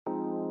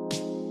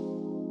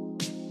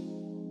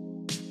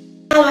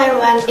Hello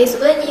everyone, it's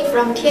Winnie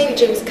from Tianyu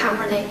Gems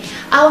company.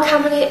 Our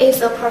company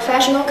is a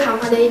professional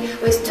company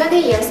with 20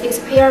 years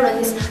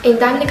experience in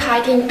diamond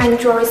cutting and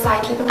jewelry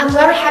setting. I'm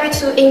very happy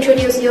to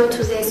introduce you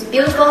to this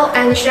beautiful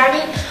and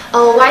shiny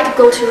white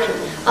gold ring.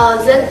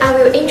 Then I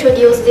will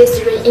introduce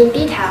this ring in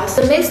details.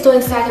 The main stone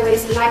set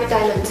with live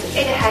diamond.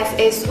 It has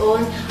its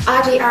own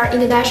RGR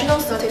International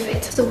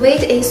certificate. The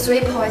weight is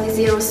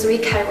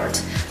 3.03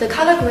 carat. The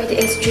color grade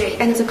is J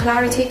and the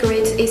clarity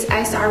grade is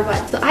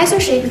SR1. The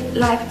Asscher-shaped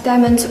live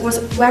diamond was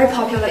very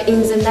popular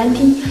in the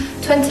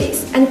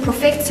 1920s and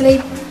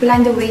perfectly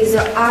blended with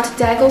the Art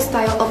Deco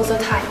style of the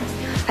time.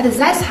 At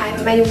that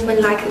time, many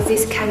women like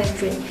this kind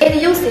of ring.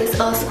 It uses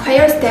a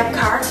square step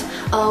cut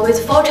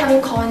with 4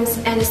 charming coins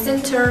and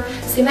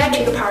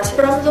center-symmetric part.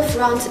 From the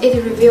front,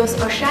 it reveals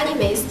a shiny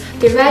maze,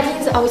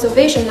 dividing the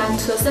observation line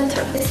to the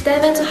center. This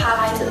diamond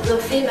highlights the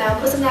female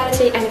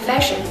personality and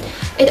fashion.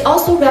 It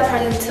also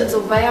represents the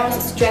wearer's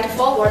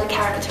straightforward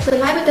character. The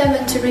live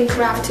diamond ring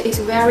craft is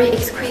very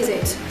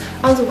exquisite.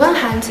 On the one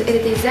hand, it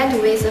is designed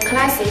with the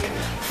classic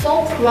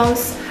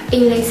four-prongs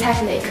inlay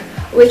technique,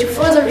 which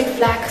further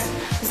reflects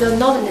the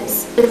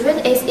nobleness. The ring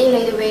is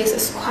inlaid with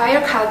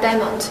square-cut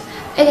diamond.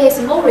 It is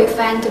more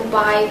refined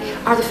by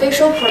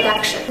artificial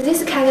production.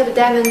 This kind of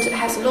diamond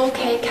has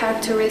low-K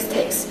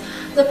characteristics.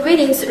 The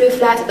brilliance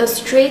reflects a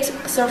straight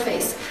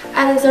surface,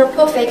 and the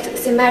perfect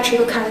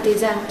symmetrical color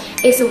design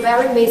is a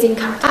very amazing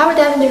color. Our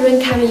diamond ring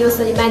can be used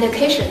in many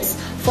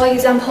occasions. For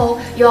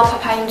example, you are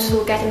preparing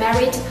to get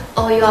married,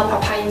 or you are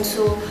preparing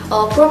to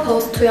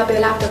propose to your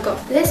beloved girl.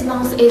 This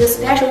month is a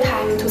special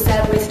time to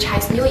celebrate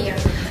Chinese New Year.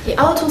 In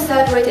order to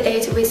celebrate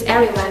it with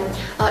everyone,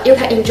 you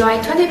can enjoy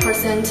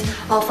 20%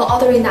 for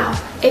ordering now.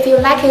 If you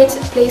like it,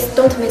 please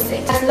don't miss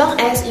it. As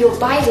long as you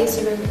buy this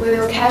ring, we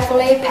will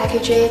carefully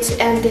package it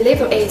and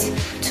deliver it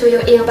to you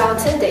in about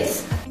 10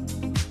 days.